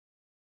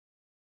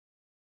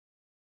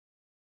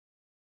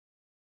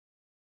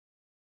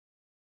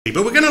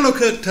But we're going to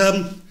look at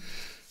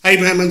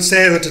Abraham and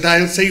Sarah today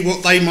and see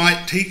what they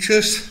might teach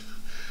us,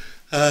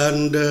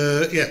 and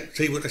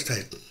see what they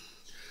say.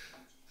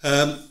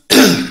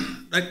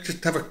 Let's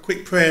just have a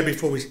quick prayer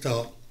before we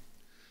start.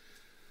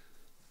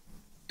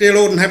 Dear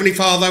Lord and Heavenly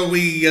Father,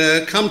 we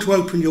come to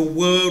open your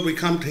word. We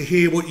come to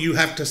hear what you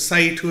have to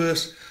say to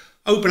us.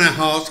 Open our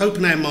hearts,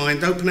 open our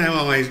minds, open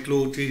our eyes,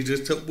 Lord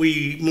Jesus, that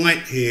we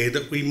might hear,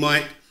 that we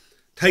might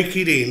take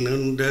it in,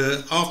 and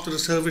after the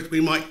service we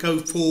might go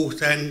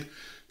forth and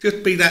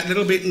just be that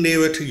little bit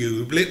nearer to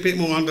you, a little bit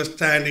more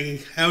understanding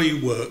how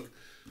you work.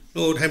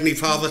 Lord, Heavenly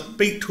Father,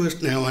 speak to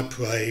us now, I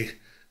pray,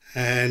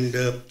 and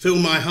fill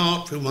my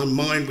heart, fill my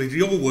mind with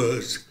your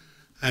words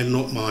and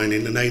not mine,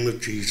 in the name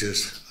of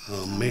Jesus.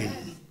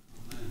 Amen.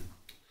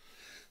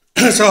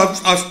 So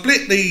I've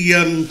split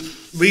the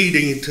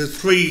reading into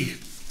 3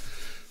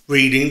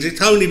 readings.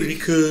 It's only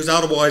because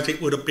otherwise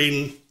it would have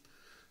been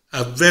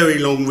a very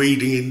long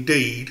reading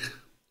indeed,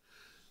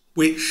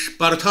 which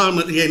by the time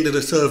at the end of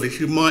the service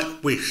you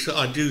might wish that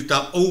I'd used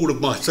up all of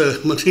my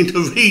sermons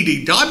into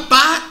reading time,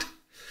 but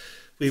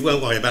we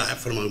won't worry about that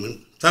for a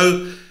moment.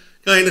 So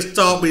going to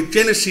start with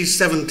Genesis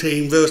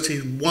 17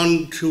 verses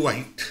 1 to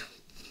 8.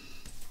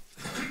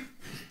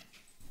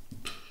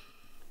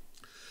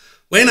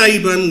 When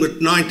Abram was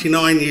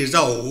 99 years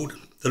old,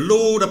 the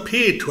Lord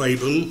appeared to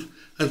Abram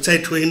and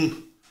said to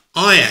him,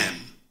 I am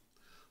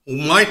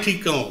Almighty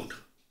God.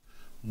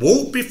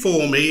 Walk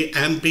before me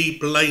and be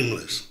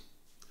blameless,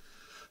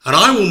 and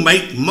I will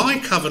make my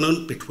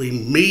covenant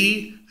between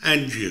me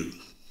and you,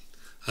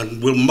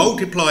 and will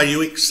multiply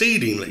you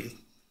exceedingly.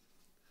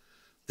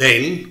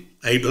 Then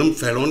Abram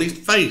fell on his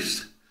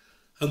face,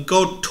 and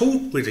God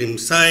talked with him,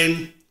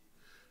 saying,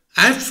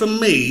 As for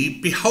me,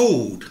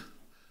 behold,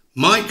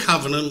 my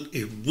covenant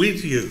is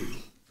with you,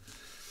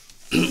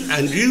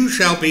 and you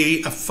shall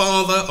be a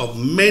father of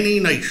many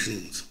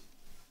nations.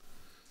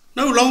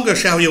 No longer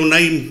shall your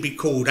name be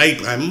called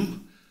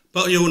Abram,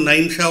 but your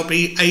name shall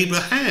be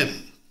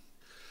Abraham.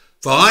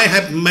 For I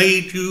have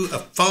made you a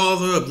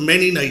father of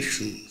many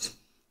nations.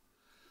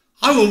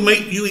 I will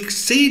make you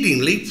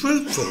exceedingly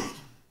fruitful,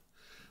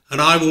 and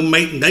I will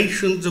make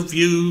nations of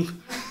you,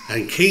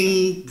 and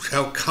kings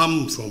shall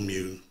come from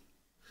you.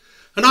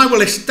 And I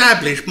will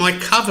establish my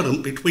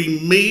covenant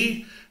between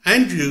me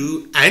and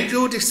you and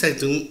your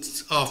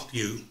descendants after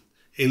you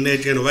in their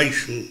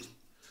generations,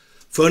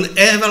 for an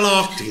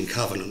everlasting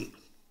covenant,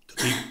 to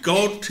be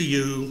God to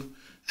you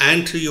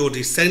and to your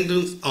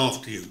descendants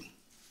after you.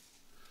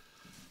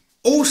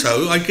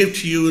 Also I give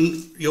to you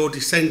and your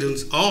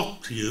descendants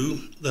after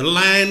you the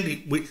land in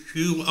which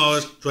you are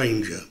a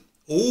stranger,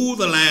 all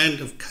the land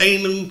of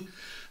Canaan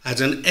as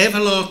an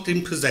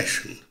everlasting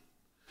possession,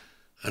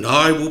 and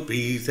I will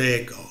be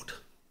their God.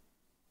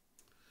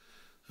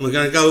 And we're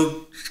going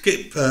to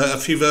skip a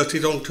few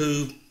verses on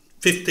to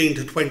 15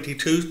 to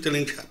 22, still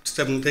in chapter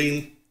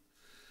 17.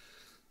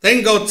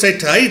 Then God said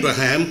to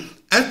Abraham,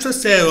 As for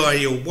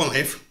Sarai your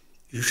wife,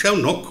 you shall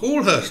not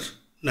call her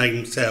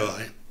name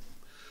Sarai,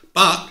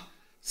 but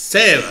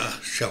Sarah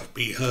shall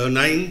be her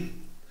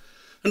name,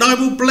 and I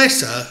will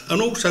bless her and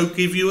also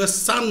give you a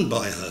son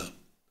by her.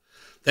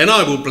 Then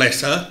I will bless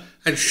her,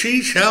 and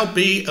she shall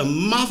be a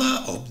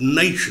mother of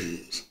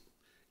nations.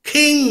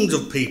 Kings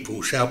of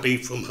people shall be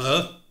from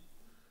her.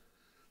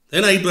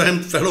 Then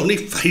Abraham fell on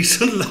his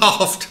face and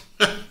laughed.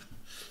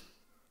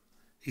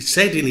 He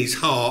said in his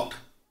heart,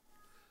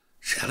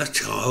 Shall a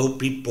child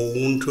be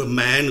born to a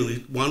man who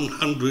is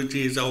 100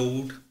 years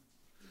old?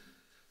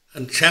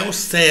 And shall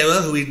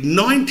Sarah, who is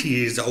 90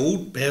 years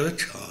old, bear a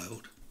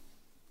child?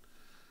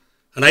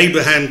 And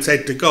Abraham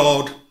said to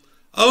God,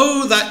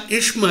 Oh, that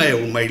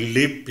Ishmael may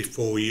live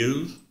before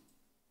you.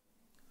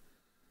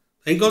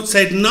 Then God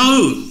said,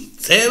 No,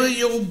 Sarah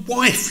your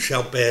wife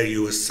shall bear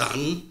you a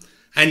son,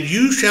 and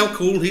you shall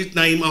call his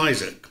name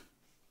Isaac.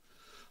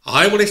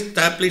 I will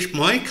establish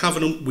my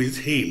covenant with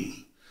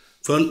him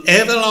for an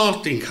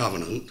everlasting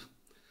covenant,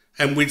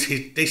 and with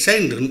his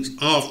descendants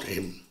after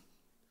him.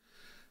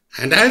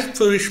 And as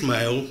for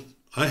Ishmael,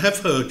 I have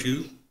heard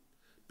you.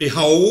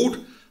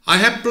 Behold, I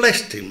have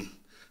blessed him,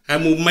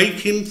 and will make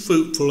him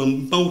fruitful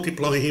and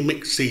multiply him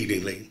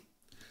exceedingly.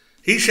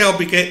 He shall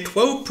beget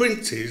 12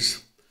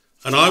 princes,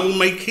 and I will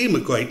make him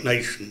a great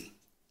nation.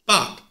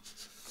 But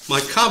my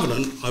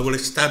covenant I will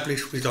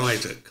establish with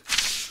Isaac,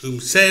 whom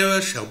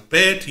Sarah shall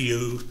bear to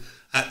you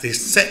at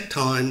this set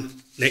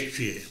time next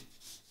year.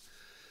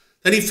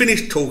 Then he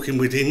finished talking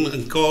with him,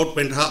 and God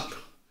went up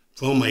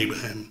from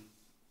Abraham.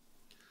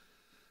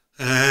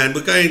 And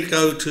we're going to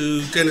go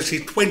to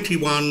Genesis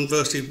 21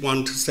 verses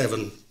 1 to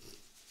 7.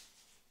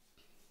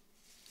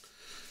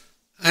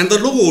 And the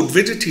Lord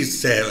visited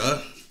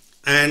Sarah,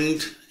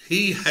 and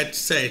he had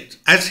said,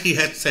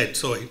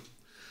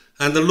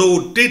 and the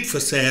Lord did for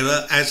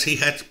Sarah as he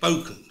had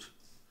spoken.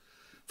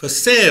 For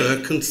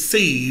Sarah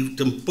conceived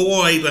and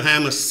bore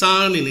Abraham a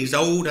son in his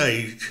old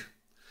age,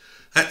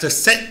 at the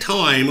set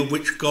time of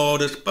which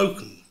God had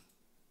spoken.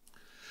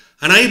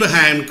 And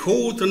Abraham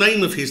called the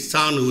name of his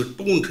son who was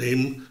born to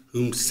him,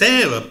 whom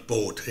Sarah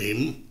bore to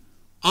him,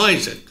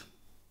 Isaac.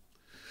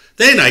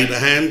 Then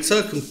Abraham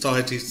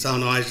circumcised his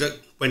son Isaac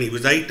when he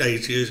was 8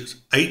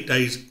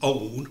 days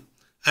old,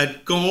 as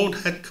God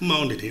had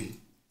commanded him.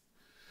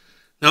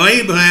 Now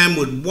Abraham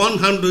was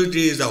 100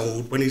 years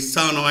old when his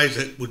son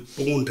Isaac was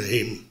born to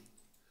him.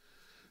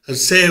 And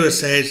Sarah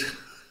said,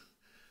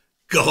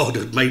 God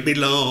had made me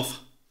laugh,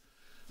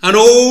 and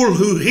all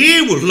who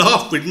hear will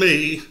laugh with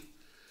me.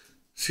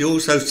 She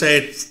also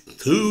said,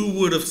 who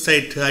would have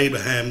said to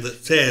Abraham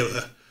that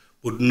Sarah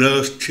would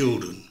nurse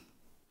children?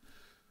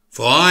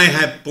 For I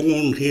have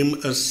borne him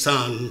a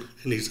son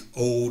in his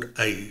old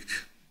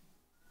age.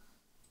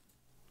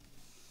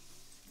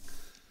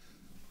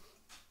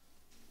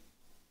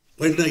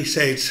 When they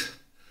said,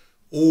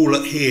 all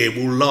that hear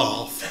will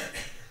laugh,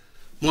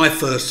 my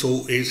first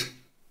thought is,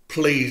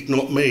 please,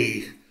 not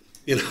me.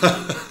 You know,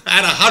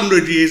 at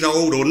 100 years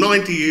old or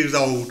 90 years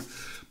old,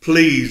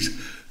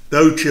 please,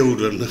 no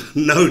children,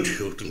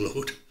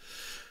 Lord.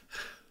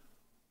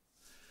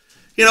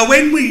 You know,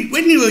 when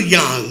you were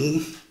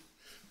young,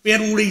 we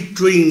had all these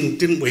dreams,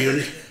 didn't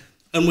we?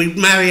 And we'd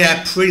marry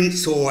our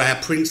prince or our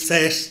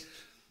princess,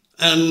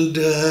 and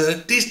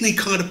Disney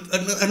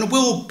and the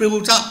world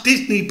builds up,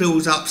 Disney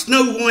builds up,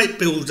 Snow White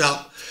builds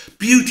up,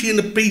 Beauty and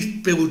the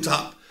Beast builds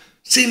up,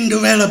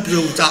 Cinderella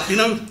builds up, you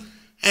know,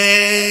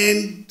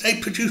 and they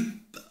produce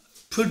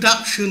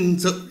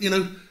productions that, you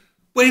know,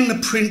 when the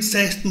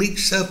princess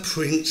meets her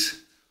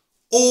prince,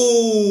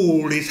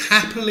 all is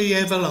happily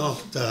ever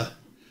after.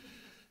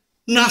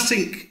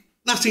 Nothing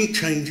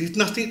changes,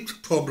 nothing's a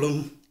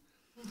problem.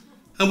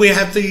 And we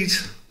have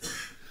these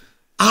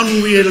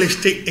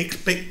unrealistic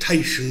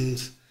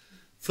expectations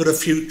for the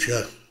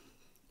future.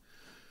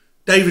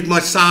 David, my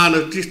son,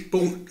 has just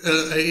bought,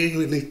 he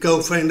and his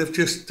girlfriend have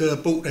just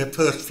bought their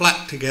first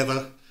flat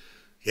together.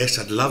 Yes,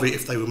 I'd love it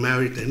if they were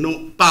married. They're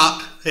not,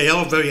 but they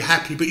are very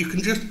happy. But you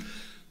can just,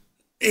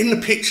 in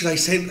the picture they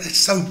sent, they're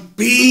so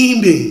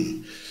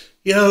beaming.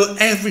 You know,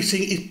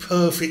 everything is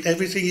perfect.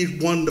 Everything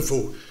is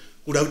wonderful.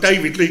 Although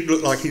David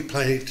looked like he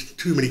played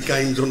too many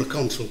games on the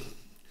console.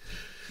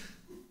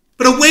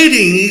 But a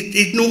wedding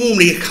is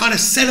normally a kind of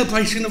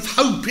celebration of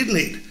hope, isn't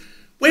it?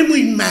 When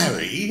we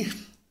marry,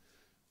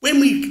 when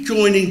we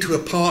join into a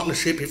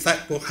partnership, if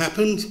that's what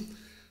happens,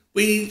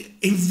 we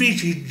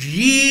envisage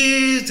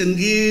years and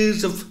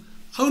years of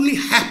only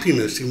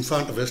happiness in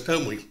front of us,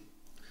 don't we?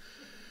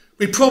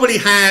 We probably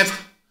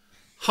have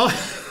high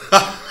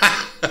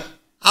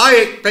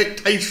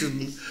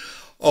expectations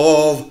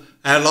of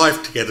our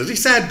life together.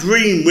 This is our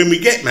dream when we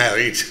get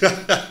married.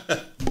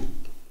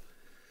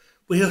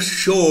 We are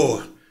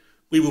sure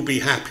we will be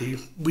happy.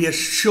 We are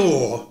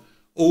sure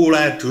all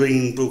our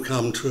dreams will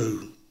come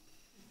true.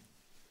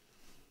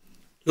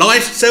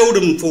 Life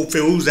seldom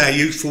fulfills our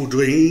youthful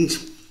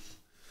dreams.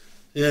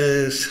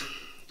 Yes,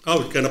 I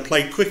was going to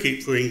play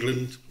cricket for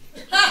England.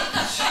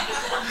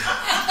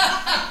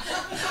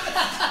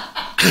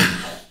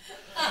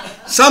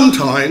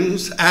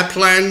 Sometimes our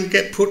plans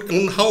get put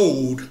on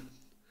hold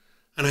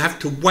and have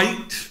to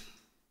wait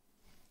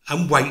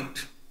and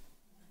wait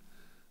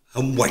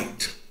and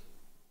wait.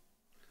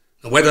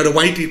 And whether the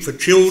wait is for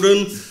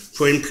children,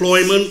 for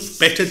employment,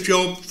 better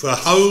job, for a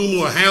home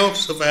or a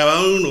house of our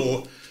own,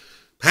 or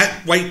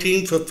perhaps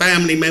waiting for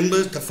family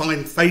members to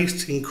find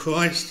faith in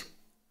Christ.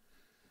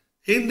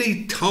 In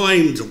these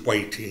times of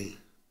waiting,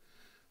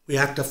 we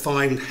have to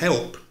find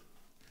help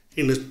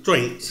in the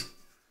strength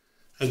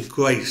and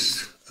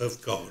grace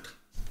of God.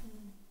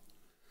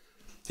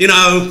 You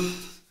know,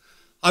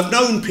 I've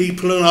known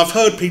people and I've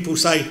heard people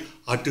say,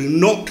 I do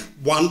not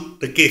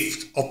want the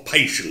gift of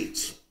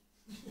patience.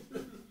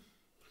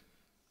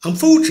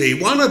 Unfortunately,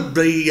 one of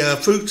the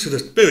fruits of the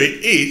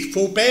Spirit is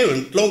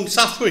forbearance,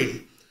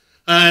 long-suffering.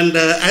 And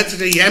as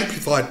the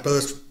Amplified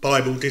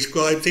Bible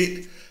describes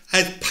it,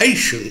 as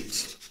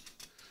patience.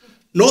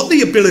 Not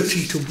the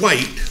ability to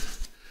wait,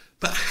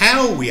 but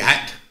how we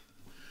act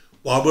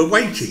while we're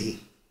waiting.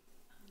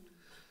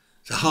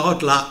 It's a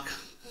hard luck.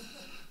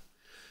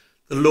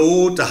 The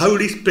Lord, the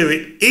Holy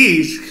Spirit,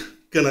 is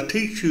going to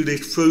teach you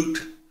this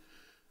fruit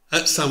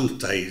at some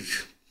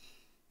stage.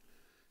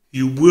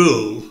 You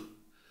will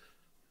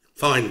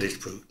find this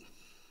fruit.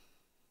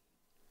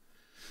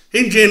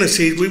 In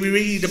Genesis, we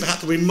read about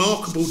the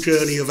remarkable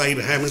journey of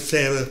Abraham and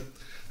Sarah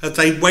as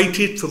they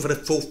waited for the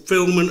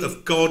fulfillment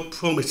of God's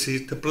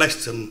promises to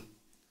bless them.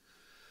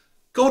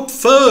 God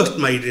first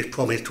made this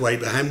promise to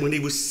Abraham when he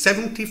was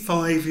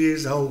 75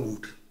 years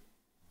old.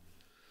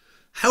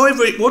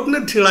 However, it wasn't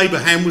until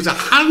Abraham was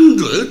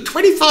 100,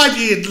 25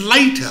 years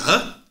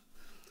later,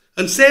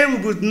 and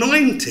Sarah was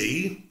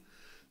 90,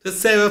 that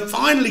Sarah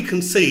finally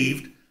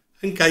conceived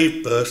and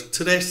gave birth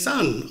to their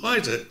son,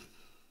 Isaac.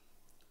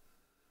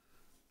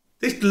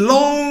 This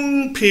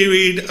long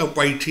period of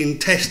waiting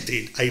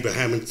tested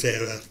Abraham and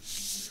Sarah.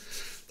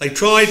 They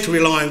tried to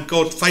rely on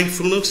God's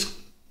faithfulness,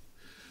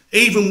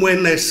 even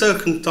when their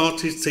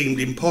circumstances seemed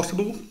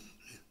impossible.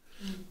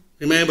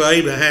 Remember,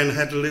 Abraham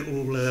had a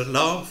little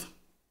laugh.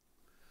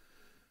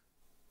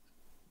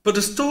 But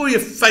the story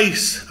of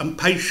faith and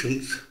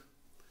patience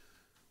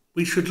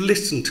we should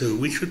listen to.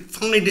 We should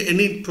find it an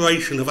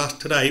inspiration of us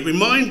today. It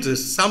reminds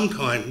us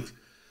sometimes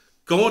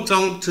God's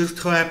answers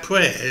to our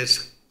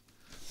prayers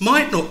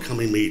might not come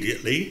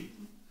immediately.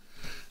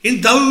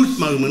 In those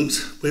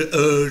moments, we're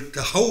urged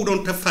to hold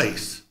on to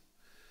faith,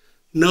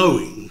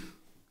 knowing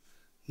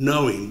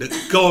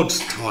that God's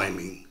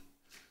timing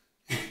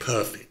is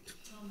perfect.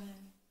 Amen.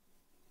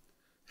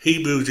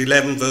 Hebrews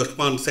 11 verse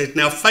 1 says,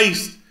 now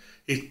faith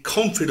is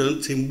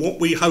confidence in what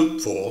we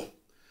hope for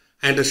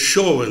and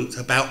assurance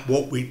about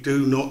what we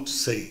do not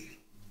see.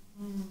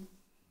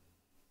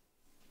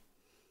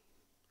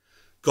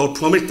 God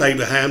promised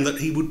Abraham that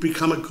he would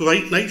become a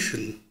great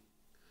nation.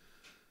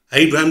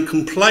 Abraham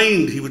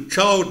complained he was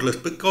childless,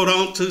 but God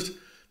answers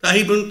that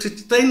Abraham's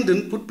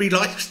descendants would be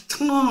like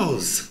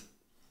stars.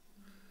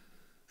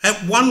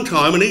 At one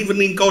time, and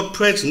even in God's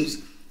presence,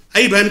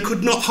 Abraham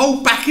could not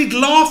hold back his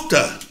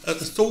laughter at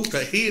the thought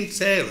that he and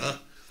Sarah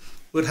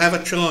would have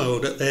a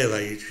child at their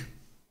age.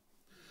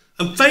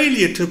 And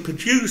failure to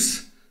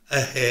produce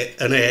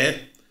an heir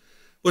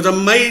was a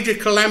major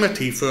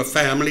calamity for a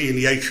family in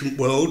the ancient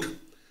world,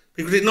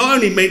 because it not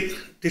only meant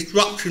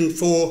disruption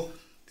for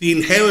the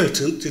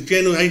inheritance, the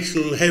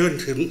generational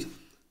inheritance,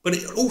 but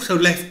it also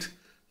left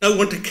no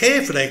one to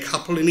care for their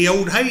couple in the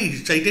old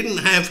age. They didn't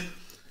have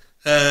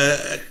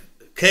a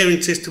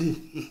caring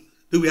system.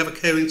 Do we have a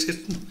caring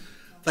system?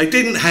 They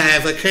didn't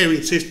have a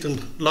caring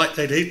system like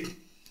they did.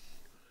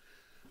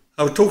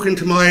 I was talking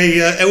to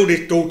my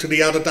eldest daughter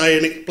the other day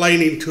and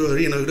explaining to her,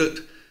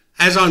 that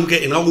as I'm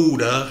getting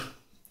older,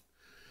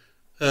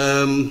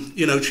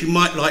 she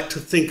might like to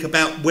think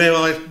about where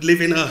I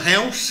live in her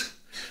house.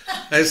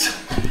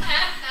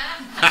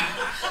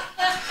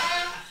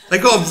 They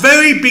got a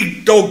very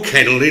big dog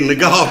kennel in the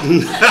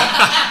garden. And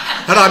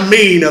I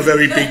mean a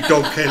very big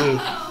dog kennel.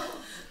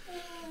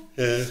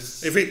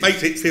 If it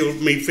makes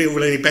me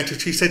feel any better,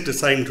 she said the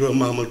same to her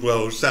mum as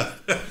well. So,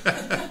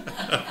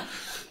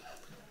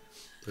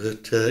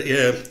 but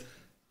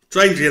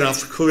strangely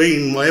enough,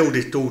 Corinne, my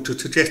eldest daughter,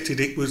 suggested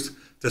it was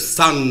the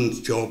son's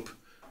job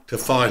to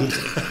find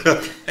a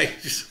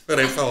place for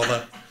their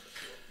father.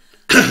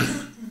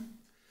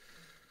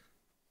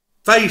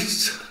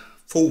 Faith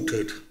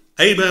faltered.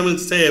 Abraham and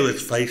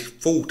Sarah's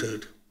faith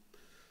faltered.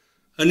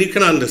 And you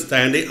can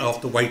understand it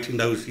after waiting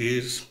those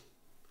years.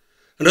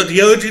 And at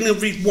the urging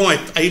of his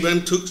wife,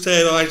 Abraham took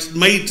Sarai's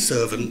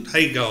maidservant,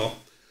 Hagar,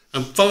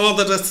 and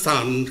fathered a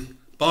son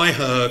by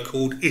her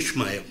called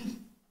Ishmael.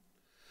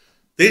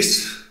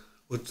 This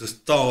was the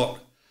start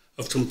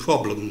of some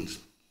problems.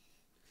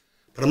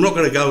 But I'm not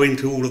going to go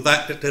into all of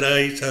that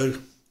today. So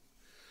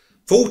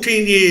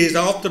 14 years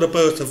after the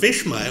birth of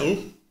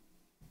Ishmael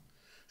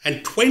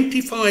and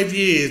 25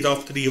 years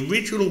after the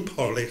original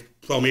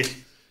promise,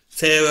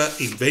 Sarah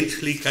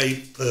eventually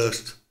gave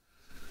birth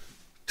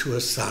to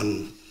a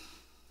son.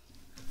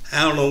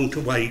 How long to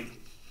wait?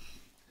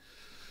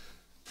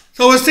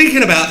 So I was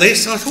thinking about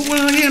this. I thought,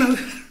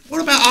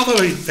 what about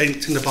other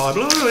events in the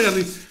Bible?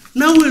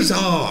 Noah's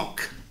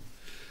Ark.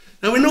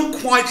 Now, we're not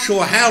quite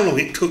sure how long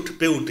it took to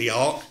build the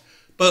ark,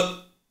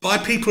 but by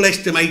people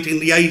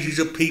estimating the ages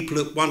of people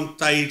at one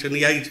stage and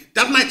the age, it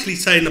doesn't actually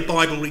say in the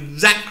Bible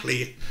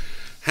exactly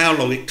how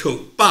long it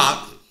took,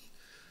 but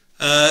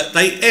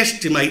they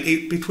estimate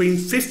it between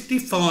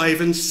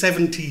 55 and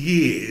 70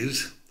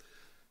 years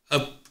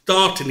of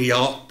starting the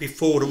ark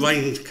before the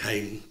rains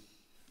came.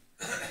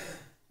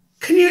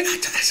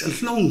 That's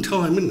a long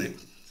time, isn't it?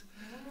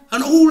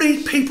 And all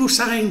these people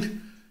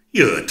saying,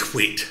 you're a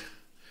twit,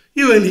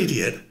 you're an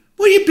idiot,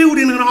 what are you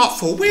building an ark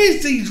for?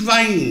 Where's these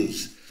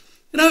rains?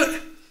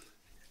 It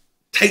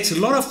takes a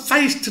lot of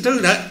faith to do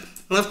that.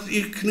 And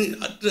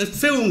the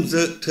films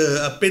that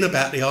have been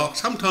about the ark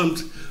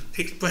sometimes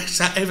express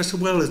that ever so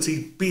well as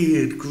his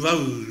beard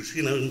grows,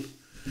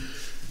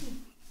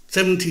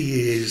 70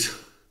 years.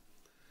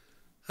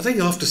 I think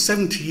after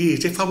 70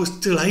 years, if I was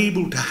still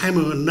able to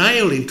hammer a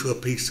nail into a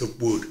piece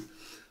of wood,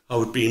 I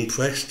would be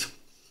impressed.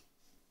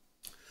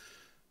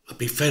 I'd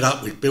be fed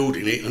up with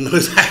building it, I know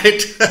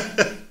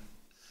that.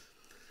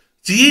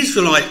 The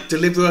Israelites'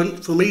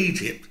 deliverance from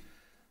Egypt.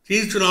 The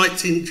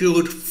Israelites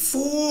endured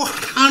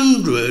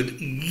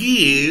 400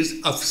 years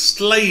of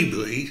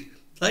slavery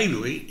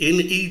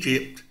in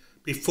Egypt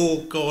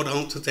before God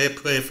answered their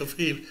prayer for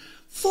freedom.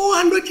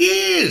 400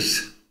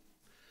 years!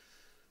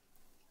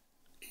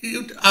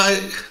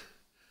 I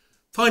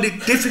find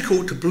it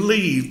difficult to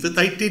believe that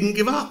they didn't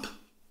give up.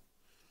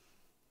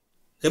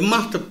 There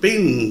must have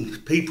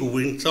been people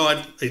within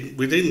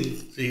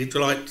the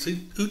Israelites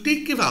who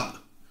did give up.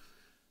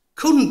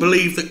 Couldn't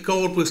believe that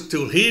God was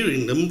still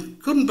hearing them,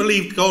 couldn't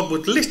believe God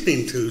was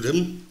listening to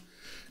them,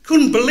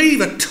 couldn't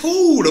believe at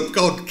all that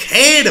God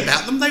cared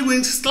about them. They were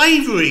in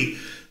slavery,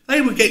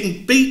 they were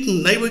getting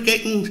beaten, they were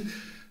getting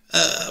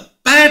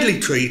badly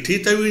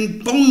treated, they were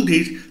in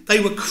bondage, they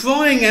were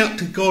crying out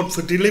to God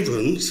for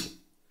deliverance,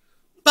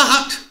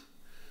 but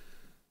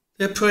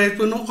their prayers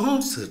were not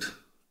answered,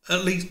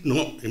 at least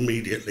not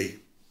immediately.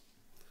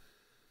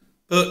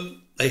 But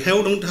they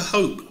held on to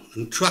hope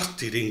and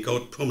trusted in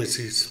God's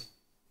promises.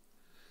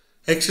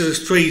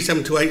 Exodus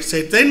 3:7-8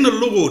 said, Then the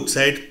Lord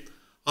said,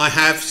 I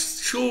have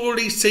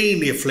surely seen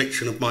the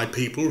affliction of my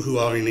people who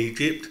are in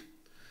Egypt,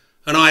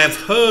 and I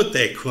have heard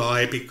their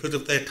cry because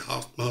of their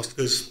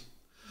taskmasters.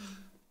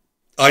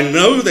 I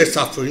know their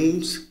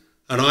sufferings,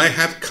 and I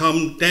have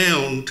come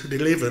down to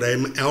deliver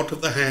them out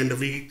of the hand of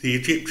the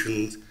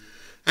Egyptians,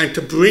 and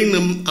to bring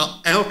them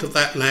up out of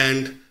that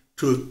land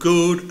to a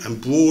good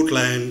and broad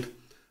land,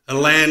 a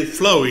land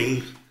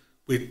flowing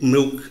with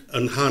milk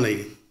and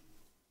honey.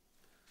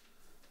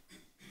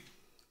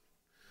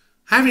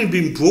 Having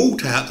been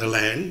brought out of the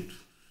land,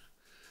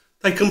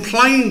 they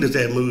complained as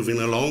they're moving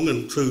along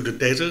and through the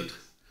desert,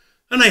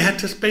 and they had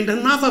to spend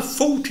another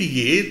 40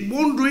 years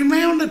wandering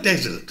around the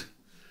desert.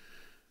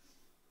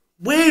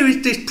 Where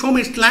is this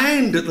promised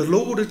land that the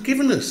Lord has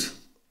given us?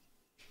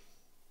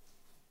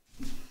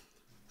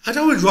 As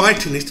I was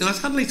writing this, I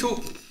suddenly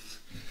thought,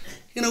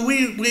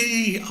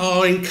 we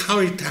are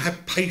encouraged to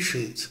have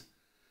patience,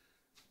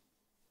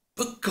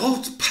 but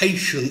God's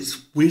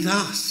patience with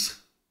us.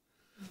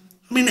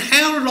 I mean,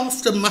 how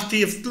often must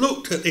he have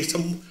looked at this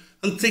and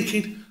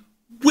thinking,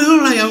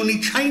 will they only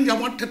change? I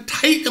want to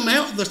take them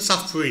out of the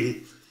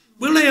suffering.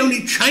 Will they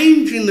only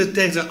change in the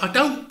desert? I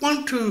don't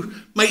want to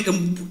make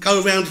them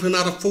go around for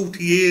another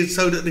 40 years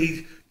so that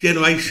the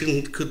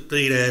generation could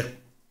be there.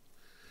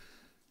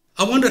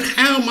 I wondered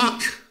how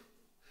much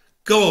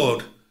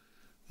God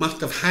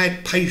must have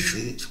had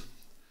patience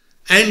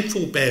and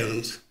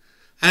forbearance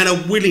and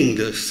a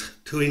willingness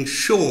to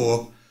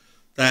ensure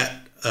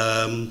that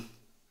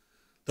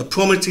the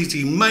promises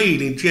he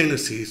made in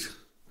Genesis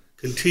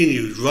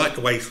continues right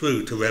the way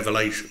through to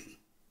Revelation.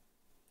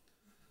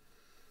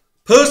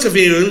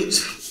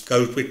 Perseverance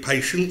goes with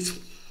patience.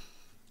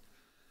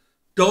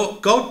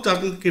 God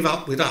doesn't give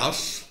up with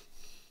us.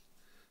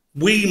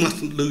 We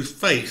mustn't lose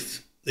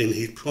faith in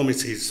his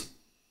promises.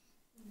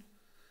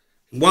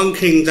 In 1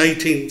 Kings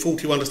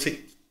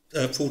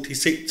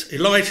 18:41-46,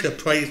 Elisha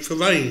prayed for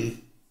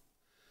rain.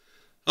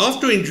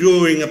 After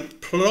enduring a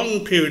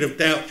prolonged period of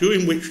doubt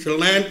during which the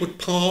land would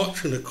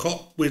parch and the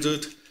crop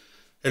withered,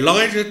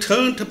 Elijah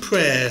turned to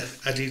prayer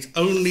as his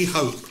only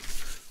hope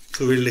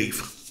for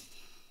relief.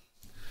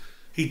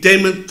 He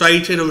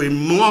demonstrated a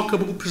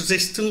remarkable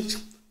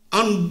persistence,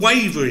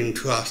 unwavering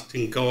trust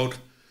in God,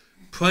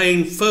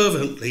 praying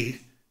fervently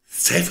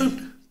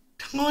 7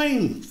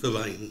 times for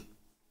rain.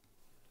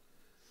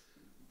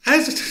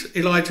 As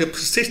Elijah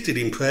persisted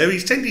in prayer, he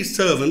sent his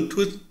servant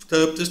to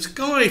observe the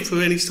sky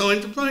for any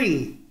signs of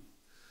rain.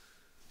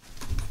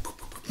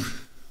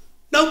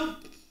 No.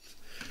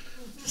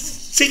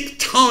 6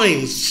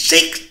 times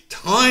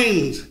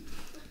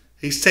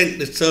he sent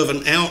the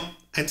servant out,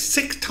 and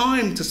 6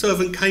 times the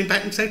servant came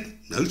back and said,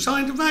 no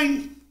signs of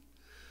rain.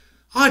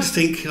 I just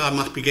think I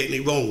must be getting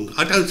it wrong.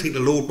 I don't think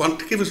the Lord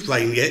wants to give us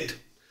rain yet.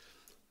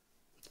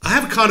 I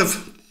have a kind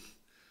of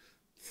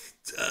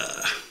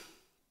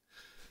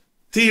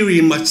theory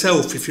in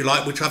myself, if you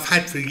like, which I've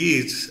had for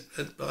years.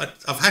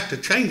 I've had to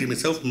change it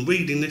myself from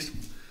reading this.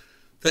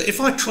 That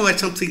if I try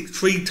something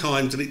 3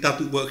 times and it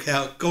doesn't work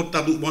out, God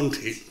doesn't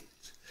want it.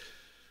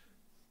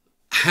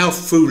 How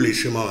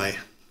foolish am I?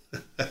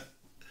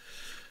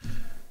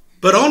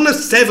 But on the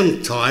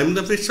 7th time,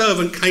 the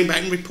servant came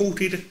back and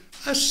reported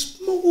a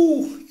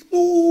small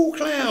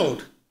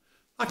cloud,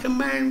 like a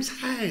man's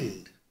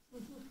hand.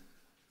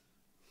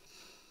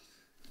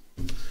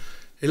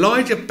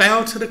 Elijah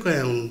bowed to the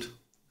ground,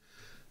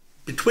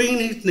 between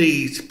his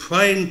knees,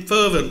 praying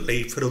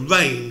fervently for the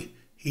rain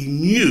he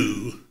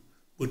knew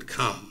would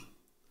come.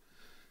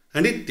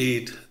 And it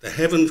did. The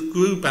heavens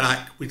grew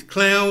black with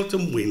clouds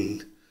and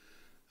wind,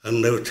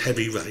 and there was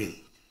heavy rain.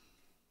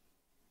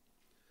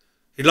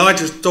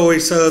 Elijah's story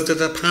serves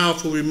as a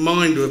powerful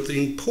reminder of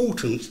the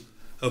importance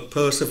of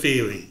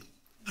persevering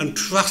and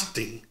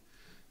trusting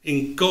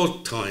in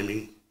God's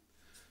timing,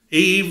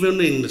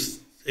 even in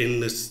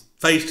the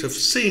face of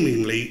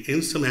seemingly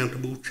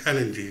insurmountable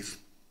challenges.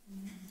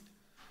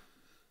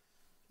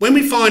 When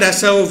we find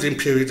ourselves in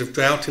periods of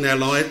drought in our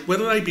life,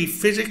 whether they be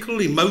physical,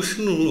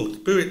 emotional or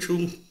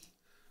spiritual,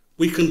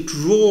 we can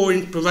draw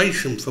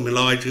inspiration from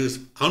Elijah's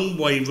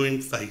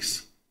unwavering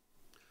faith.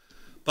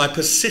 By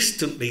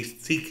persistently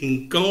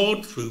seeking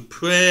God through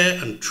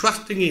prayer and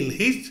trusting in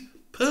his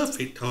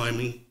perfect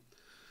timing,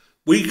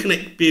 we can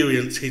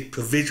experience his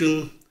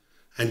provision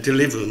and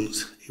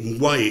deliverance in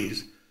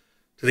ways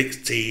that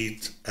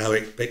exceed our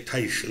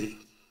expectation.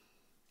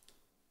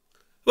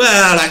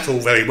 Well, that's all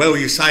very well,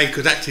 you say,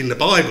 because that's in the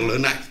Bible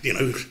and that,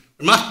 it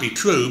must be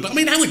true. But I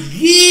mean, that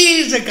was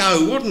years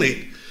ago, wasn't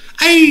it?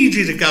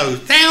 Ages ago,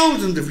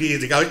 thousands of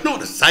years ago. It's not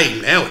the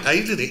same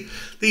nowadays, is it?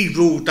 These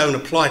rules don't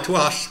apply to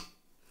us.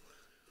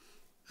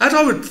 As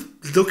I was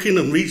looking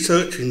and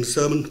researching the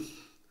sermon,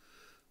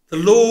 the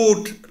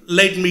Lord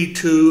led me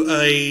to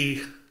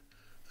an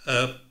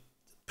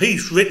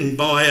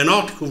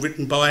article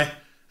written by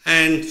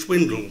Anne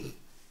Swindle.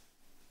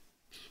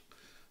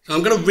 So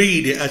I'm going to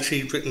read it as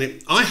she's written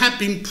it. I have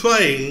been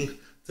praying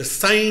the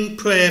same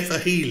prayer for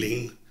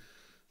healing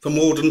for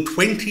more than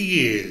 20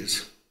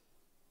 years.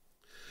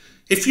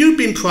 If you've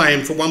been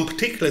praying for one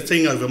particular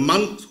thing over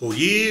months or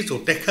years or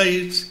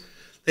decades,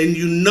 then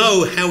you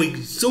know how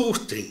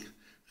exhausting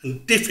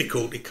and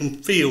difficult it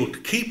can feel to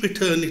keep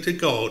returning to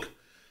God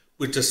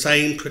with the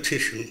same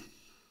petition.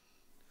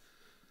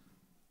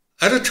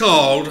 As a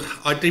child,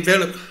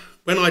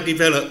 when I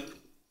developed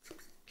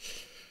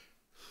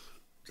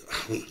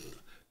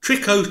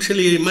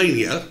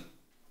trichotillomania,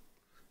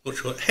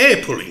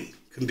 hair pulling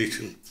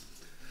condition.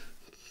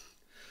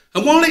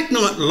 And while it's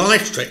not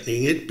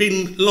life-threatening, it's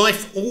been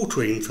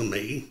life-altering for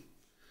me.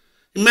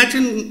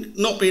 Imagine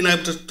not being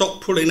able to stop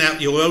pulling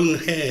out your own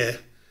hair,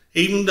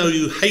 even though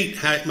you hate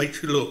how it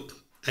makes you look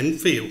and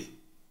feel.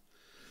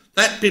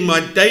 That's been my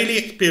daily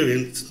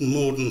experience in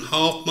more than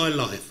half my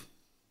life.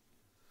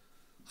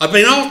 I've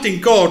been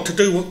asking God to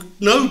do what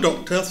no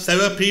doctor,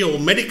 therapy or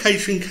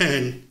medication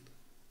can: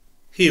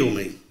 heal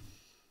me.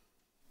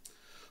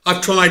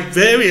 I've tried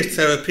various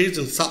therapies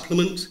and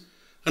supplements,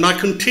 and I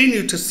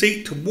continue to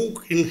seek to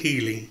walk in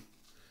healing.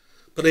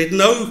 But there's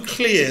no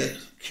clear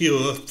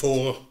cure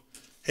for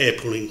hair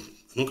pulling.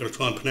 I'm not going to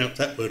try and pronounce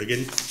that word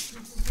again.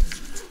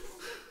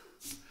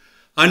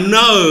 I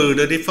know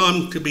that if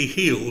I'm to be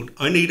healed,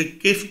 I need a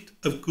gift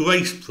of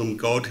grace from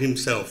God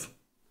himself.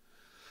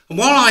 And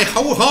while I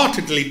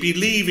wholeheartedly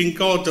believe in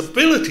God's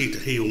ability to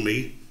heal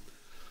me,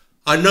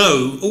 I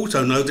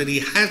also know that he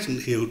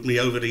hasn't healed me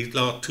over these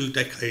last 2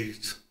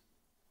 decades.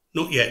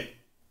 Not yet.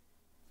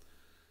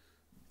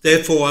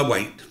 Therefore, I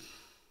wait.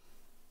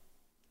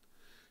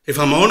 If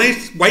I'm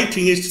honest,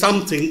 waiting is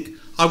something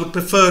I would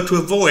prefer to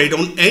avoid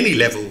on any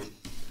level.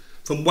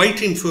 From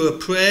waiting for a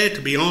prayer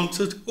to be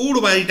answered, all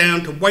the way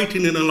down to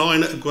waiting in a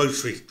line at a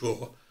grocery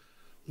store.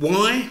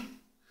 Why?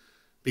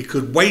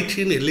 Because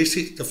waiting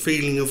elicits the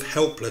feeling of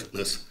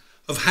helplessness,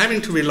 of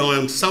having to rely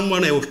on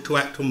someone else to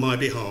act on my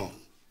behalf.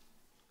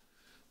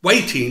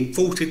 Waiting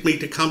forces me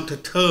to come to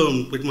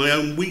terms with my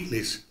own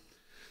weakness.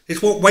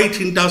 It's what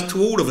waiting does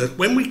to all of us.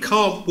 When we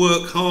can't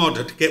work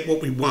harder to get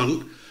what we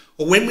want,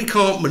 or when we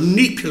can't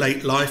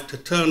manipulate life to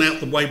turn out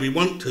the way we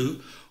want to,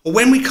 or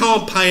when we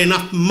can't pay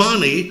enough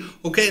money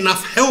or get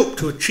enough help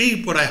to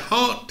achieve what our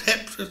heart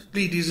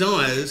desperately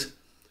desires,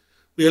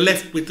 we are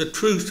left with the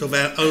truth of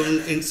our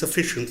own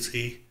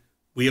insufficiency.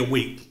 We are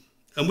weak,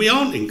 and we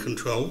aren't in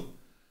control,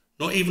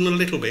 not even a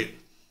little bit.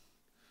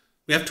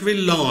 We have to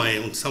rely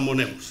on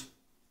someone else,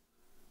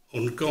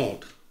 on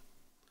God,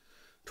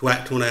 to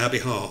act on our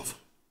behalf.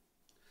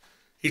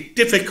 It's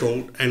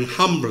difficult and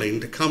humbling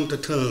to come to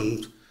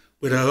terms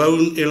with our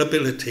own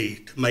inability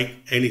to make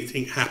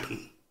anything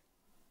happen.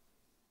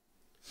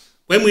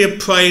 When we have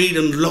prayed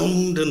and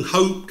longed and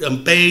hoped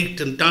and begged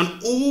and done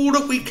all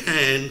that we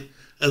can,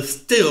 and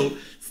still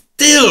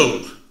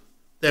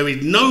there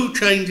is no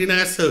change in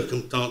our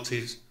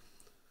circumstances,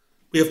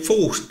 we are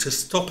forced to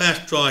stop our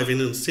striving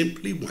and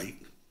simply wait.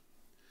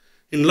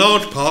 In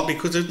large part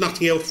because there's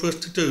nothing else for us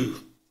to do.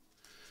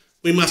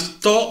 We must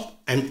stop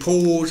and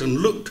pause and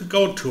look to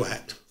God to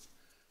act.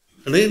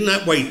 And in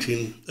that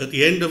waiting, at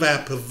the end of our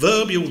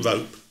proverbial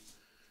rope,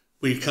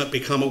 we can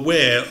become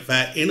aware of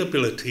our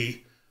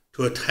inability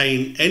to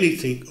attain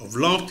anything of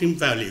lasting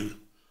value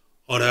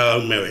on our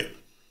own merit.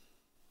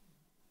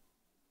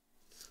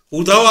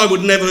 Although I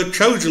would never have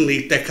chosen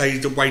these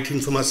decades of waiting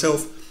for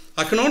myself,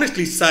 I can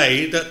honestly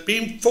say that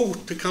being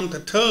forced to come to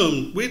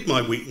terms with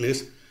my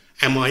weakness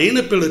and my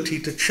inability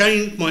to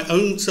change my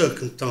own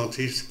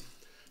circumstances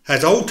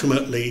has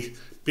ultimately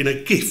been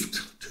a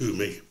gift to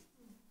me.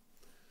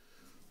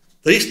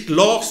 This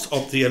loss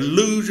of the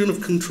illusion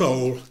of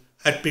control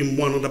has been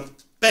one of the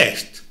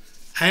best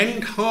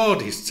and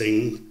hardest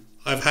things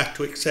I've had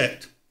to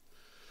accept.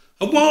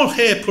 And while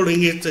hair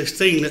pulling is the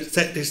thing that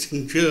set this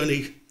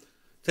journey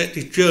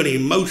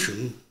in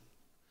motion,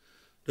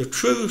 the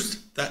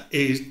truth that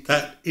is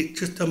that it's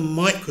just a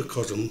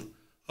microcosm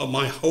of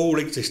my whole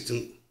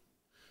existence.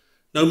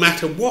 No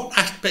matter what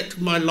aspect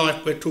of my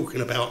life we're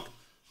talking about,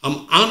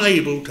 I'm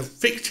unable to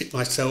fix it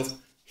myself,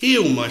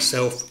 heal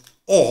myself,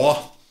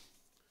 or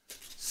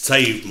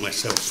save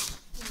myself.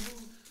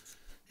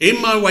 In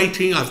my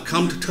waiting, I've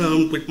come to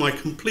terms with my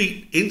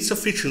complete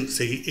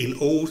insufficiency in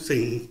all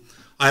things.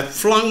 I have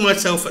flung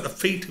myself at the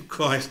feet of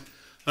Christ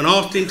and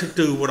asked him to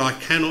do what I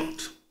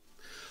cannot.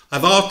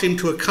 I've asked him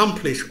to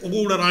accomplish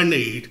all that I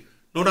need,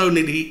 not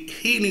only the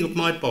healing of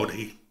my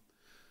body,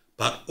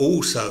 but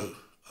also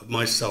of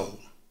my soul.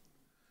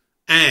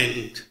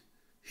 And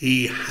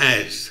he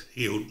has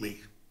healed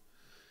me.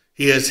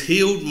 He has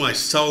healed my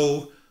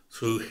soul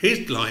through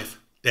his life,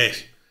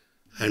 death,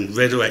 and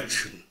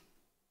resurrection.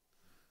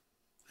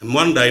 And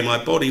one day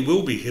my body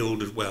will be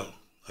healed as well.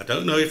 I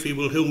don't know if he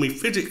will heal me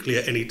physically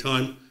at any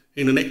time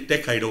in the next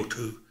decade or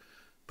two,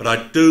 but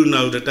I do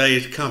know the day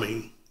is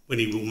coming when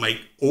he will make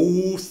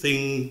all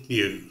things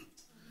new,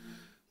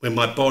 when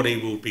my body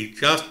will be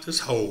just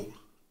as whole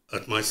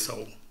as my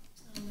soul.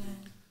 Amen.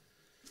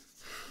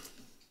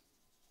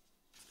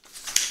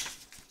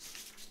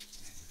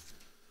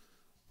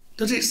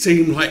 Does it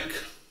seem like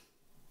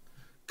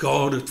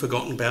God has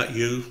forgotten about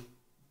you?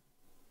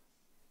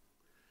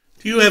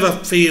 Do you ever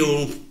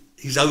feel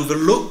he's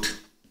overlooked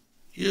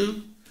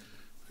you?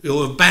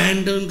 You're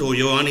abandoned or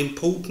you're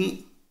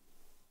unimportant?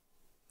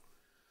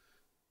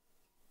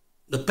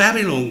 The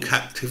Babylon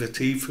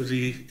captivity for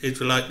the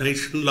Israelite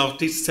nation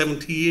lasted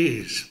 70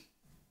 years.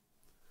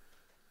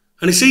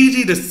 And it's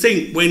easy to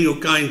think when you're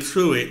going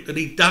through it that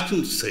he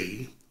doesn't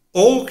see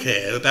or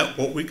care about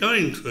what we're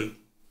going through.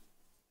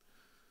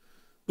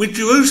 With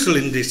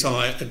Jerusalem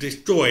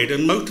destroyed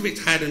and most of its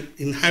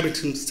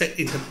inhabitants set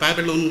into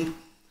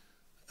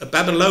a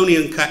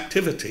Babylonian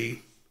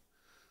captivity,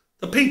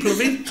 the people of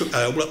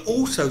Israel were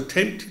also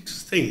tempted to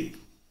think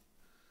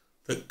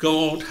that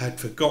God had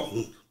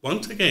forgotten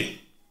once again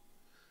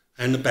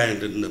and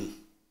abandoned them.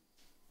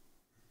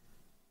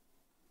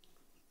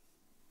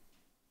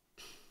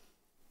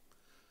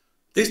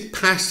 This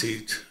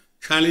passage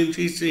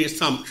challenges the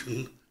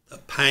assumption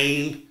that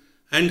pain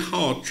and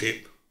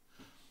hardship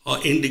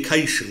are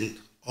indication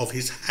of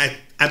his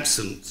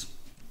absence.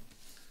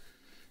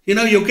 You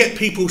know, you'll get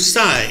people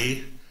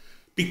say,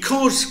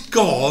 because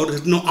God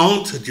has not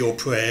answered your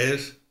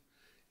prayers,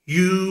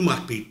 you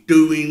must be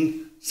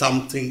doing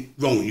something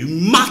wrong. You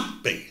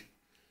must be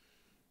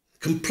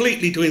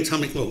completely doing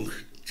something wrong.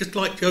 Just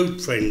like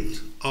Job's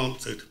friends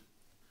answered.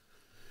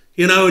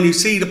 You know, and you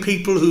see the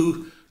people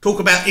who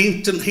talk about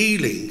instant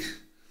healing.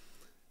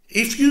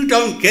 If you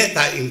don't get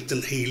that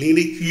instant healing,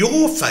 it's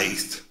your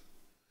faith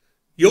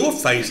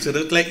that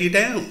has let you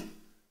down.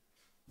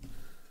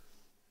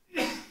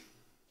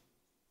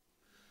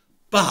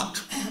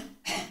 But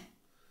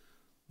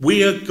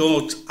we are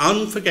God's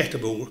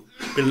unforgettable,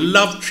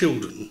 beloved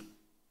children.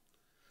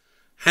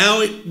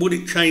 How would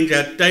it change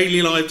our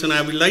daily lives and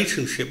our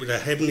relationship with our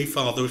Heavenly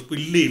Father if we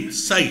lived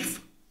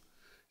safe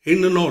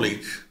in the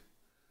knowledge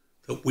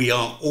that we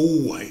are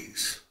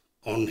always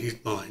on his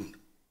mind?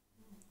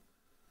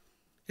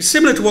 It's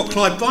similar to what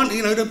Clive Bryant,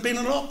 there have been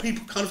a lot of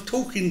people kind of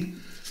talking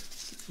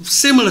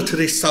similar to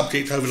this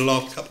subject over the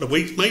last couple of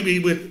weeks. Maybe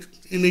we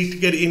need to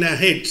get it in our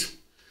heads.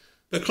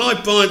 But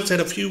Clive Bryant said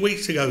a few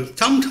weeks ago,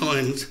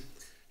 sometimes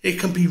it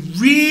can be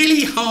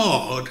really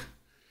hard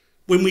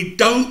when we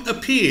don't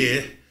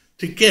appear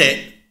to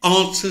get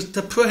answers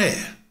to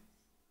prayer.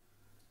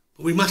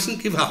 But we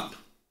mustn't give up.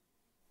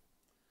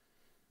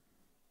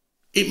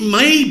 It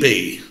may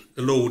be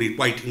the Lord is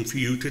waiting for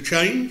you to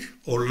change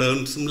or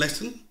learn some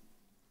lesson.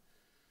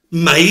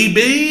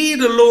 Maybe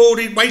the Lord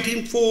is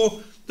waiting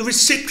for the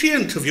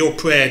recipient of your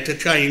prayer to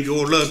change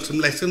or learn some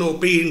lesson or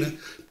be in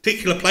a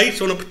particular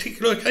place on a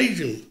particular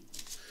occasion.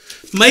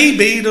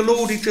 Maybe the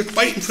Lord is just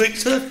waiting for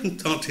its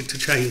circumstances to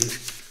change.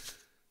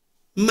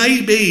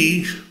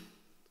 Maybe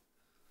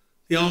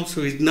the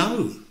answer is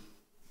no.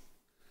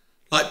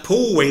 Like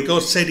Paul, when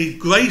God said his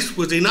grace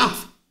was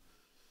enough.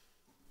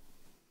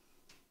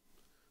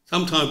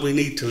 Sometimes we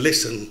need to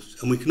listen,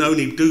 and we can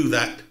only do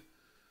that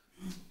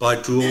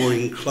by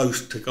drawing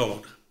close to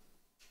God.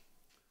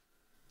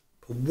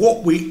 But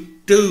what we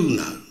do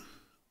know,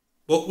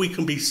 what we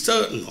can be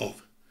certain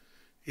of,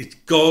 is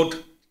God's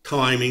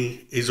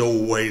timing is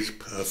always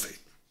perfect.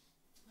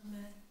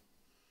 Amen.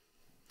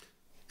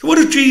 So what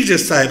did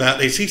Jesus say about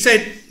this? He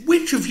said,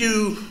 which of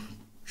you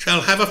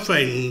shall have a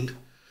friend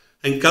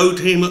and go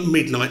to him at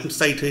midnight and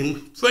say to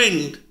him,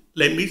 friend,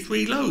 lend me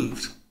 3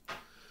 loaves?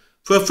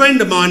 For a friend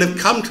of mine had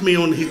come to me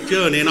on his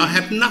journey, and I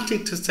have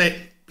nothing to set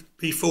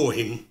before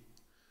him.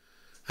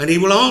 And he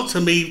will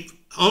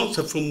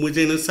answer from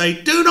within and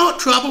say, do not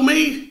trouble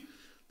me.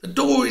 The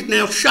door is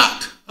now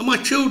shut, and my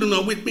children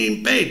are with me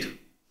in bed.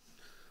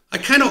 I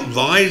cannot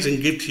rise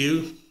and give to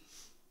you.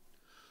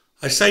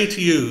 I say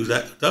to you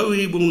that though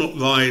he will not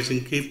rise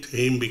and give to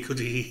him because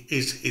he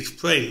is his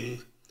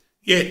friend,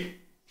 yet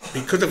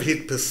because of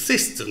his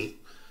persistence,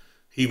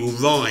 he will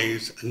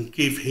rise and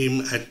give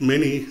him as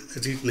many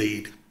as his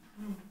need.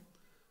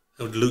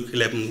 Luke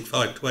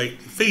 11:5-8,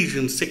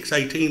 Ephesians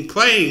 6:18,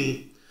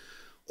 praying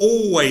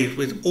always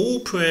with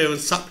all prayer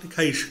and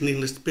supplication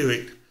in the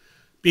Spirit,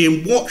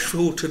 being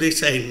watchful to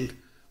this end,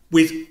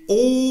 with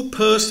all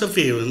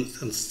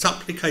perseverance and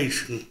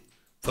supplication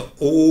for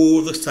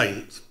all the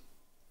saints.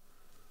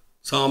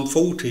 Psalm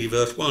 40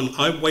 verse 1,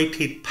 I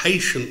waited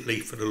patiently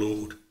for the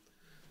Lord,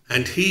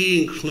 and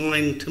he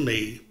inclined to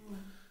me,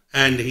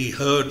 and he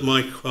heard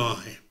my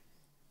cry.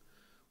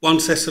 1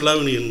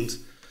 Thessalonians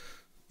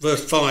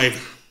verse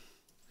 5,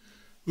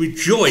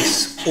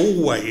 rejoice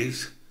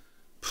always,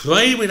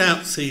 pray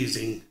without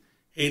ceasing,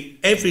 in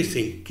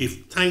everything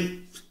give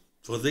thanks,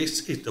 for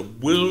this is the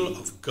will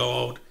of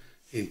God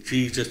in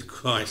Jesus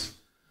Christ,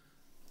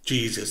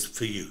 Jesus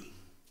for you.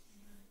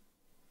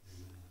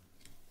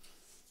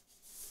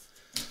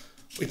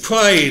 We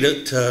pray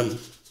that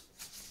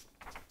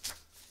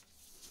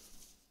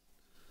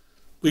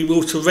we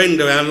will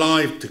surrender our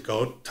life to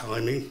God,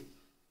 timing,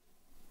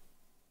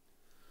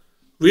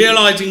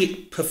 realising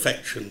its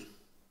perfection.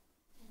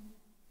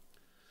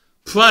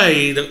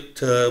 Pray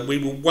that we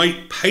will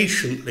wait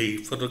patiently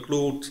for the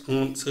Lord's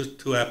answers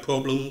to our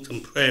problems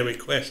and prayer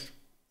requests.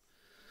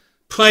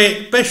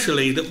 Pray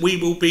especially that we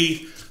will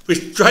be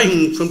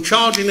restrained from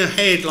charging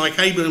ahead like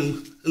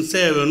Abraham and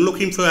Sarah and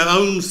looking for our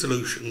own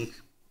solutions.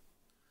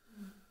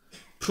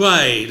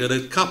 Pray that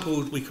as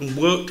couples we can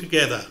work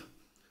together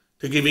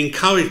to give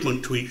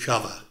encouragement to each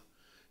other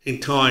in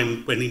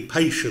times when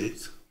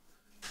impatience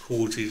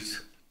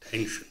causes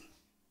tension.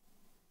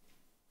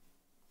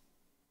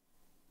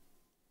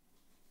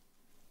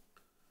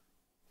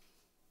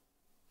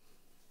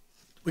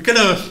 We're going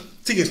to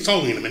sing a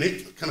song in a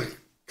minute. Kind of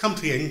come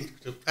to the end.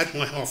 I've had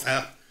my half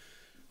hour.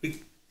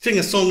 We sing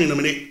a song in a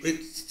minute.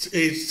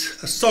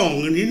 It's a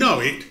song, and you know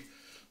it,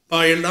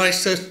 by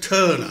Eliza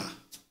Turner.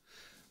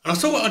 And I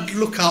thought I'd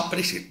look up, but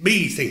it's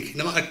me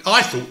thinking.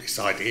 I thought this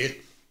idea.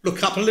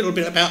 Look up a little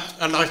bit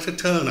about Eliza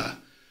Turner.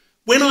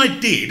 When I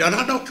did, and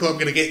I'm not sure I'm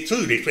going to get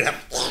through this without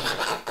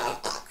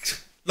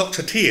lots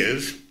of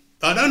tears.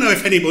 I don't know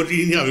if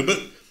anybody knows, but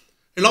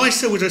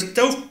Eliza was a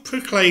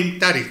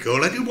self-proclaimed daddy's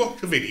girl. I did watch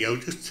the video.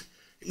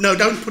 No,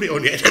 don't put it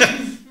on yet.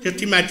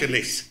 Just imagine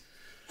this.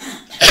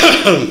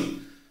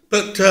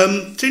 But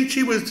since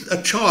she was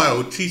a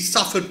child, she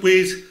suffered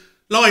with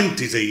Lyme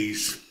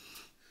disease,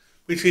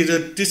 which is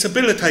a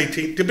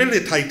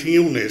debilitating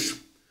illness.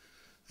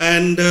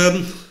 And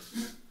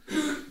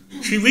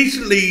she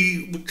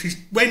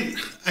went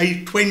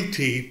age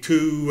 20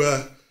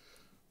 to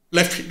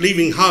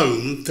leaving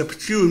home to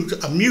pursue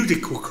a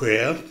musical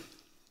career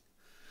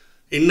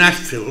in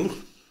Nashville.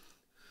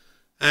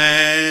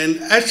 And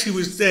as she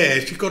was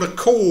there, she got a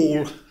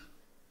call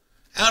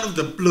out of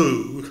the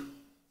blue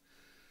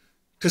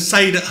to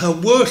say that her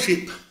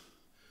worship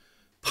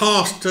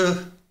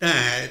pastor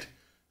dad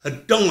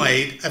had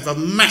died of a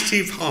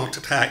massive heart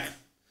attack,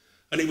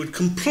 and it was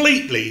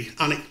completely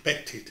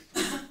unexpected.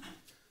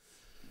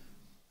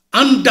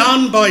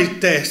 Undone by his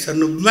death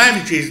and the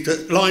ravages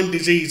that Lyme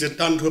disease had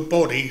done to her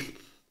body,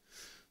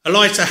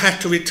 Eliza had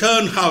to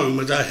return home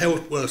as her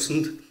health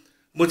worsened and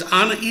was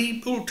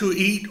unable to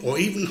eat or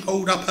even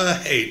hold up her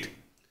head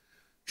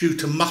due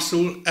to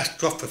muscle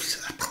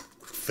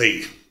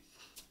atrophy.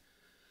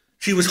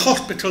 She was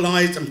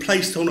hospitalised and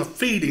placed on a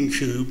feeding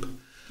tube,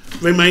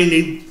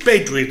 remaining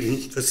bedridden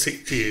for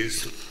 6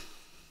 years.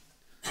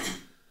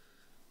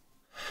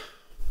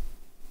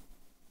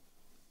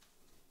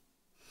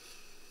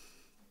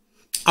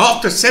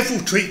 After several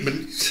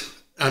treatments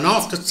and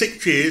after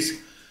 6 years,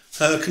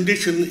 her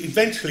condition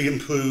eventually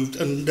improved,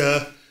 and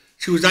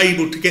she was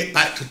able to get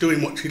back to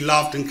doing what she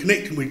loved and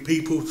connecting with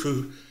people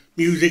through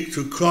music,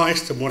 through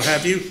Christ and what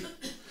have you.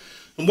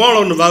 And while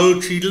on the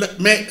road, she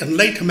met and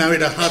later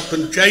married her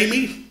husband,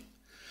 Jamie.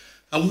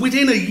 And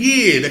within a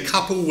year, the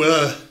couple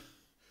were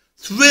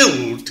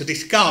thrilled to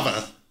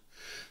discover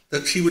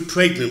that she was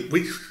pregnant,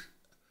 which,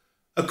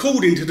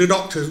 according to the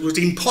doctors, was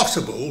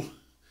impossible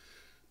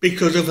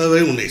because of her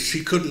illness.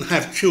 She couldn't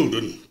have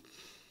children.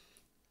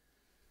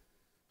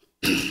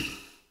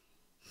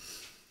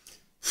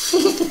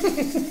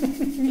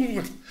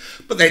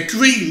 But their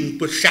dream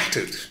was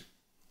shattered.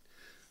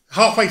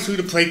 Halfway through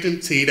the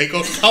pregnancy, they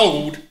got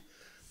told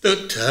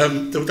that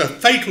there was a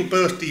fatal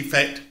birth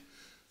defect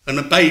and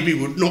the baby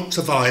would not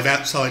survive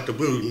outside the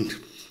womb.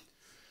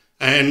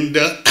 And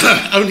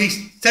only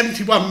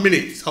 71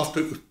 minutes after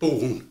it was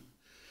born,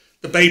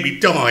 the baby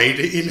died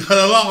in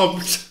her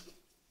arms.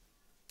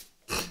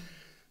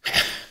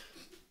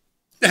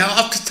 Now,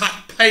 after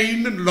such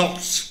pain and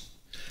loss,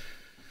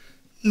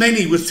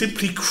 many would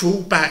simply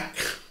crawl back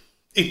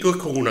into a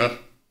corner.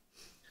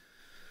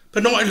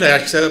 But not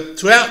Eliza.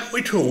 Throughout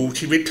it all,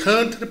 she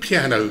returned to the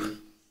piano,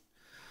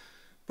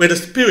 where the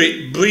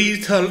Spirit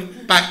breathed her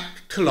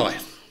back to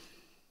life.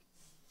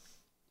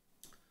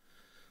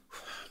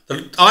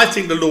 I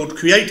think the Lord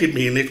created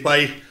me in this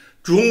way,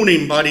 drawn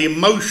in by the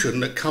emotion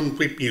that comes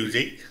with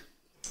music.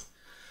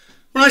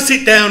 When I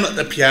sit down at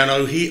the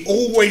piano, He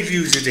always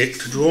uses it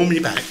to draw me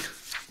back,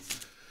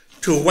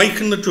 to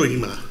awaken the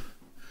dreamer.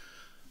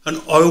 And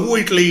I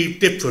always leave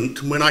different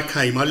from when I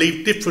came. I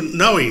leave different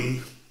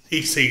knowing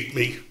He sees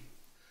me.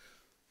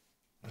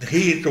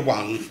 He is the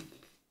one.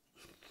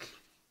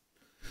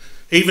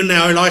 Even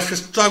now, Eliza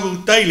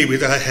struggles daily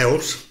with her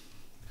health,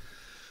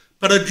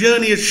 but her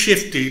journey has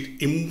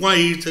shifted in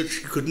ways that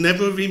she could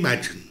never have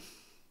imagined.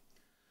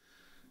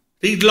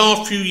 These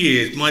last few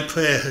years, my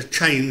prayer has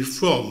changed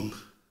from,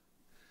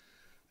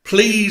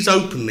 please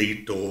open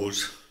these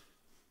doors,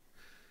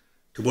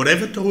 to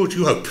whatever doors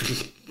you open,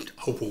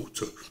 I'll walk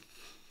through.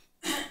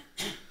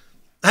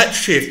 That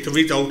shift has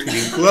resulted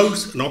in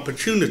growth and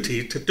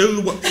opportunity to do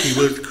what she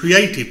was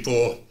created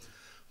for,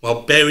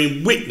 while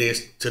bearing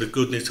witness to the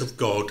goodness of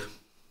God.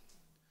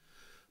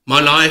 My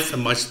life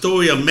and my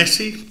story are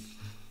messy.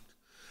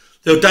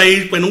 There are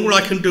days when all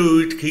I can do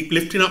is keep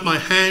lifting up my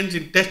hands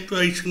in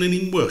desperation and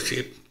in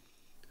worship.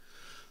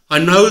 I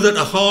know that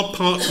the hard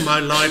parts of my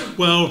life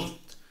well,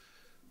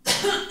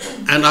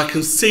 and I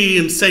can see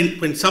and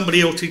sense when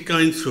somebody else is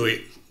going through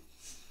it.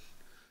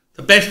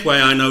 The best way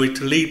I know is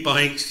to lead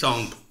by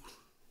example.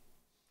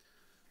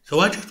 So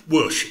I just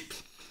worship.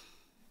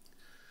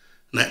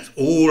 And that's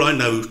all I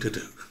know to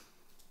do.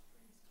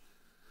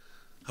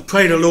 I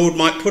pray the Lord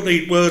might put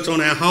these words on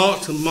our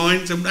hearts and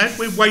minds, and as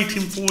we're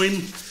waiting for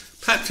Him,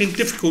 perhaps in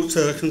difficult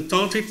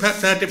circumstances,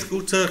 perhaps our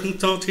difficult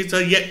circumstances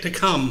are yet to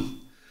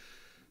come,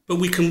 but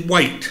we can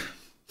wait.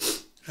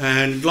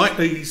 And like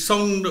the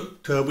song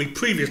that we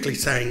previously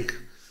sang,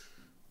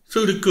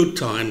 through the good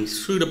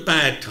times, through the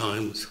bad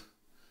times,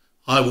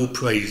 I will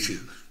praise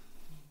you.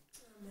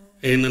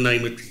 In the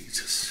name of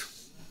Jesus.